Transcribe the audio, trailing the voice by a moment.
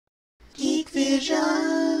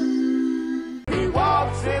television. He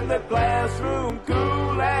walks in the classroom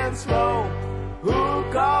cool and slow.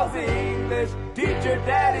 Who calls the English teacher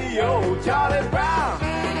Daddy-O? Charlie Brown,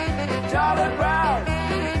 Charlie Brown,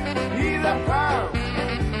 he's a clown.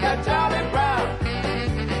 Now Charlie Brown,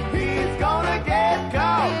 he's gonna get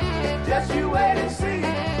caught. Just you wait and see.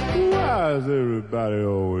 Why is everybody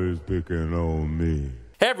always picking on me?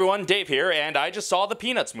 Hey everyone, Dave here, and I just saw the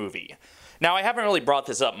Peanuts movie. Now, I haven't really brought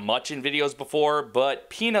this up much in videos before, but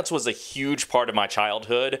Peanuts was a huge part of my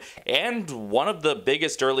childhood, and one of the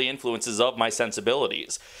biggest early influences of my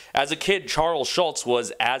sensibilities. As a kid, Charles Schulz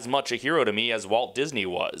was as much a hero to me as Walt Disney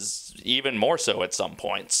was, even more so at some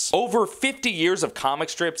points. Over 50 years of comic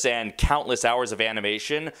strips and countless hours of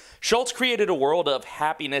animation, Schulz created a world of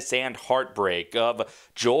happiness and heartbreak, of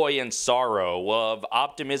joy and sorrow, of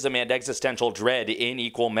optimism and existential dread in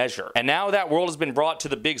equal measure. And now that world has been brought to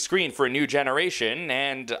the big screen for a new generation,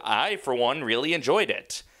 and I, for one, really enjoyed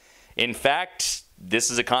it. In fact, this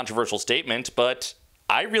is a controversial statement, but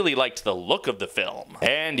I really liked the look of the film.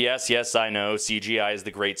 And yes, I know, CGI is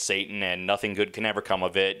the great Satan and nothing good can ever come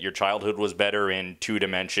of it. Your childhood was better in 2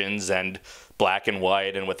 dimensions and black and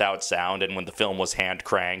white and without sound and when the film was hand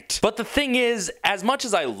cranked. But the thing is, as much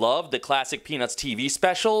as I love the classic Peanuts TV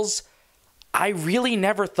specials, I really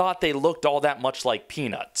never thought they looked all that much like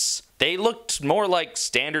Peanuts. They looked more like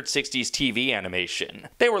standard 60s TV animation.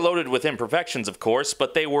 They were loaded with imperfections, of course,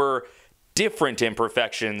 but they were different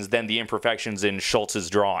imperfections than the imperfections in Schulz's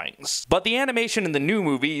drawings. But the animation in the new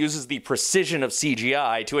movie uses the precision of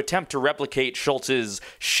CGI to attempt to replicate Schulz's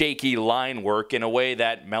shaky line work in a way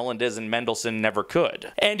that Melendez and Mendelsohn never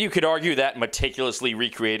could. And you could argue that meticulously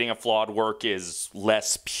recreating a flawed work is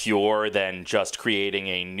less pure than just creating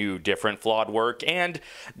a new, different flawed work, and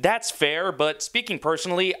that's fair, but speaking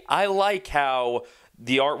personally, I like how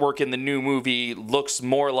the artwork in the new movie looks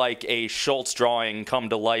more like a Schulz drawing come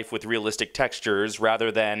to life with realistic textures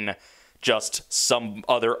rather than just some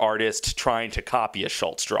other artist trying to copy a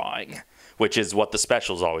Schulz drawing, which is what the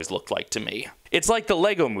specials always looked like to me. It's like the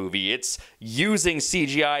Lego movie. It's using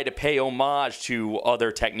CGI to pay homage to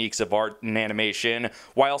other techniques of art and animation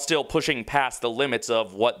while still pushing past the limits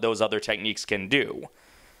of what those other techniques can do.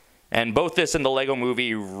 And both this and the Lego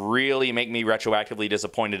movie really make me retroactively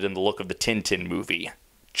disappointed in the look of the Tintin movie.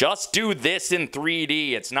 Just do this in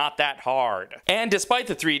 3D, it's not that hard. And despite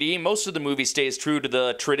the 3D, most of the movie stays true to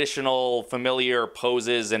the traditional, familiar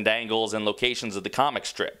poses and angles and locations of the comic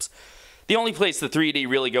strips. The only place the 3D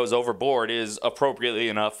really goes overboard is, appropriately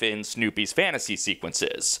enough, in Snoopy's fantasy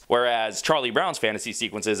sequences, whereas Charlie Brown's fantasy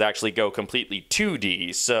sequences actually go completely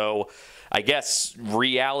 2D, so I guess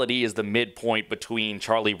reality is the midpoint between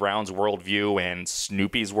Charlie Brown's worldview and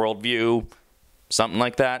Snoopy's worldview. Something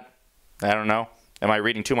like that. I don't know. Am I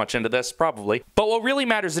reading too much into this? Probably. But what really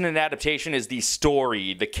matters in an adaptation is the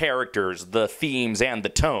story, the characters, the themes, and the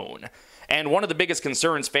tone. And one of the biggest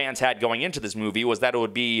concerns fans had going into this movie was that it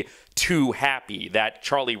would be too happy, that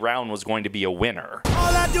Charlie Brown was going to be a winner.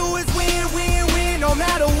 All I do is win, no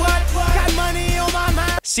matter what. Got money on my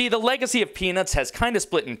mind. See, the legacy of Peanuts has kind of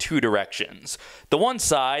split in 2 directions. The one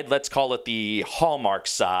side, let's call it the Hallmark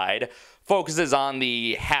side, focuses on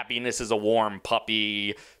the happiness as a warm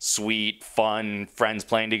puppy, sweet, fun, friends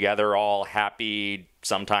playing together, all happy,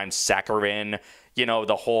 sometimes saccharine, you know,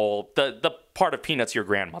 the part of Peanuts your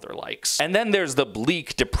grandmother likes. And then there's the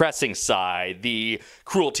bleak, depressing side, the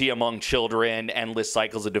cruelty among children, endless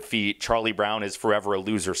cycles of defeat, Charlie Brown is forever a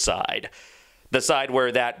loser side. The side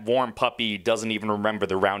where that warm puppy doesn't even remember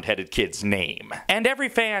the round-headed kid's name. And every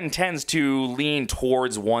fan tends to lean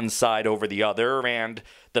towards one side over the other, and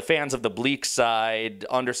the fans of the bleak side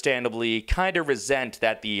understandably kind of resent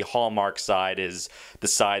that the Hallmark side is the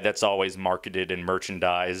side that's always marketed and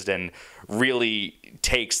merchandised and really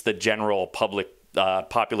takes the general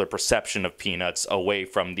popular perception of Peanuts away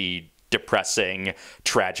from the depressing,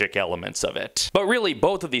 tragic elements of it. But really,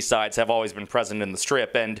 both of these sides have always been present in the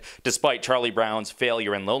strip, and despite Charlie Brown's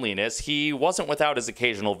failure and loneliness, he wasn't without his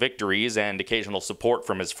occasional victories and occasional support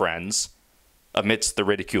from his friends. Amidst the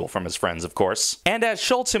ridicule from his friends, of course. And as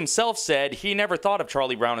Schulz himself said, he never thought of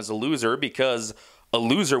Charlie Brown as a loser because a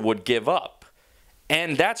loser would give up.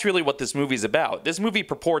 And that's really what this movie's about. This movie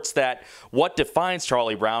purports that what defines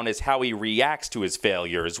Charlie Brown is how he reacts to his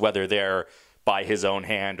failures, whether they're by his own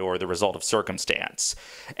hand or the result of circumstance.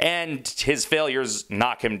 And his failures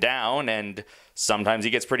knock him down, and sometimes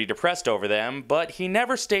he gets pretty depressed over them, but he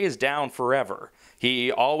never stays down forever.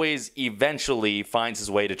 He always eventually finds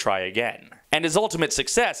his way to try again. And his ultimate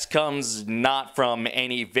success comes not from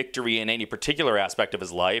any victory in any particular aspect of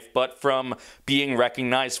his life, but from being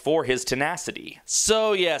recognized for his tenacity.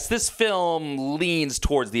 So yes, this film leans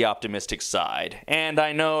towards the optimistic side. And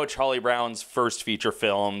I know Charlie Brown's first feature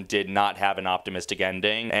film did not have an optimistic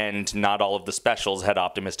ending, and not all of the specials had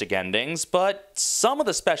optimistic endings, but some of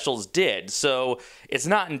the specials did, so it's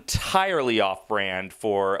not entirely off-brand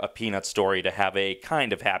for a Peanuts story to have a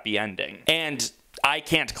kind of happy ending. And I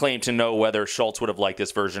can't claim to know whether Schultz would have liked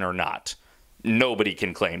this version or not. Nobody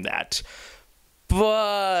can claim that.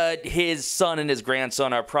 But his son and his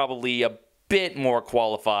grandson are probably a bit more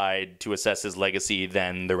qualified to assess his legacy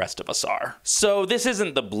than the rest of us are. So this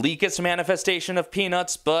isn't the bleakest manifestation of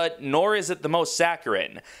Peanuts, but nor is it the most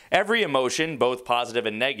saccharine. Every emotion, both positive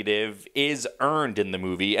and negative, is earned in the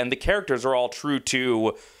movie, and the characters are all true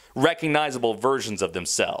to recognizable versions of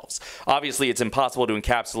themselves. Obviously, it's impossible to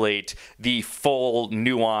encapsulate the full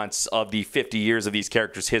nuance of the 50 years of these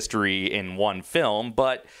characters' history in one film,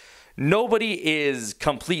 but nobody is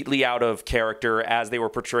completely out of character as they were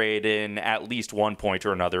portrayed in at least one point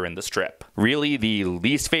or another in the strip. Really, the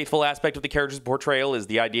least faithful aspect of the character's portrayal is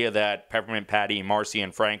the idea that Peppermint Patty, Marcy,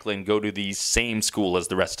 and Franklin go to the same school as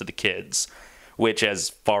the rest of the kids, which, as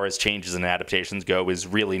far as changes and adaptations go, is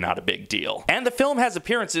really not a big deal. And the film has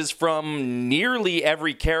appearances from nearly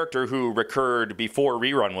every character who recurred before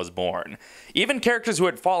Rerun was born. Even characters who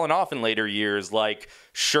had fallen off in later years, like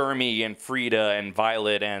Shermie and Frida and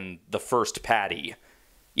Violet and the first Patty.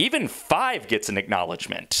 Even Five gets an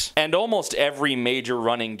acknowledgement. And almost every major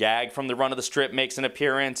running gag from the run of the strip makes an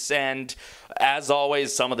appearance, and as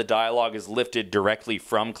always, some of the dialogue is lifted directly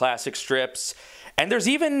from classic strips. And there's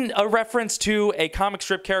even a reference to a comic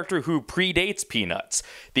strip character who predates Peanuts,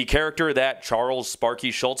 the character that Charles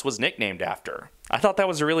Sparky Schultz was nicknamed after. I thought that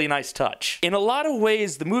was a really nice touch. In a lot of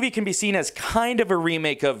ways, the movie can be seen as kind of a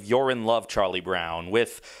remake of You're in Love, Charlie Brown,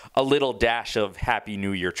 with a little dash of Happy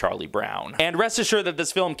New Year, Charlie Brown. And rest assured that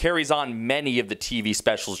this film carries on many of the TV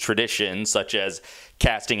specials traditions, such as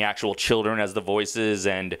casting actual children as the voices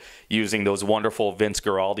and using those wonderful Vince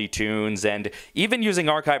Guaraldi tunes, and even using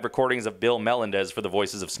archive recordings of Bill Melendez for the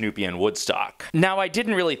voices of Snoopy and Woodstock. Now, I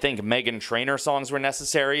didn't really think Meghan Trainor songs were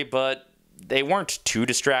necessary, but they weren't too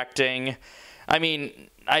distracting. I mean,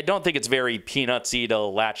 I don't think it's very Peanutsy to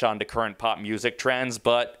latch on to current pop music trends,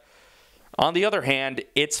 but on the other hand,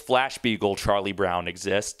 it's Flash Beagle Charlie Brown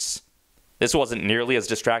exists. This wasn't nearly as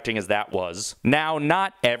distracting as that was. Now,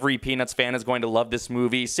 not every Peanuts fan is going to love this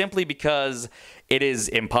movie simply because it is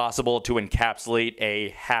impossible to encapsulate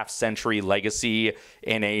a half-century legacy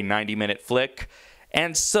in a 90-minute flick,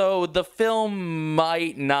 and so the film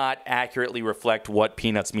might not accurately reflect what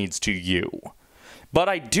Peanuts means to you. But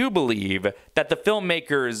I do believe that the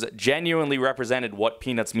filmmakers genuinely represented what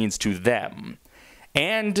Peanuts means to them.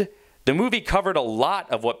 And the movie covered a lot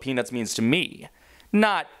of what Peanuts means to me.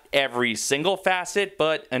 Not every single facet,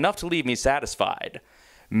 but enough to leave me satisfied.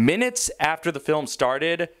 Minutes after the film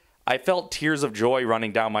started, I felt tears of joy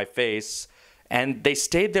running down my face, and they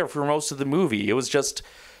stayed there for most of the movie. It was just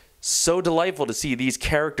so delightful to see these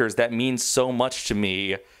characters that mean so much to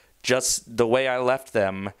me, just the way I left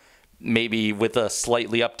them. Maybe with a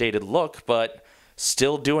slightly updated look, but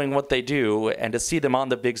still doing what they do, and to see them on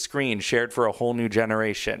the big screen shared for a whole new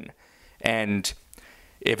generation. And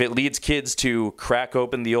if it leads kids to crack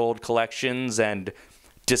open the old collections and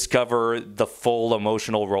discover the full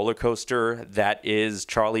emotional roller coaster that is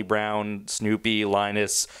Charlie Brown, Snoopy,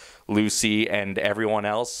 Linus, Lucy, and everyone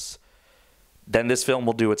else, then this film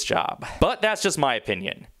will do its job. But that's just my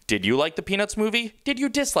opinion. Did you like the Peanuts movie? Did you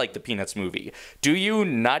dislike the Peanuts movie? Do you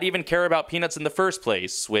not even care about Peanuts in the first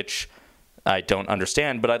place? Which I don't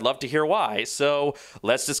understand, but I'd love to hear why. So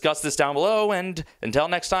let's discuss this down below, and until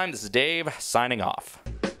next time, this is Dave, signing off.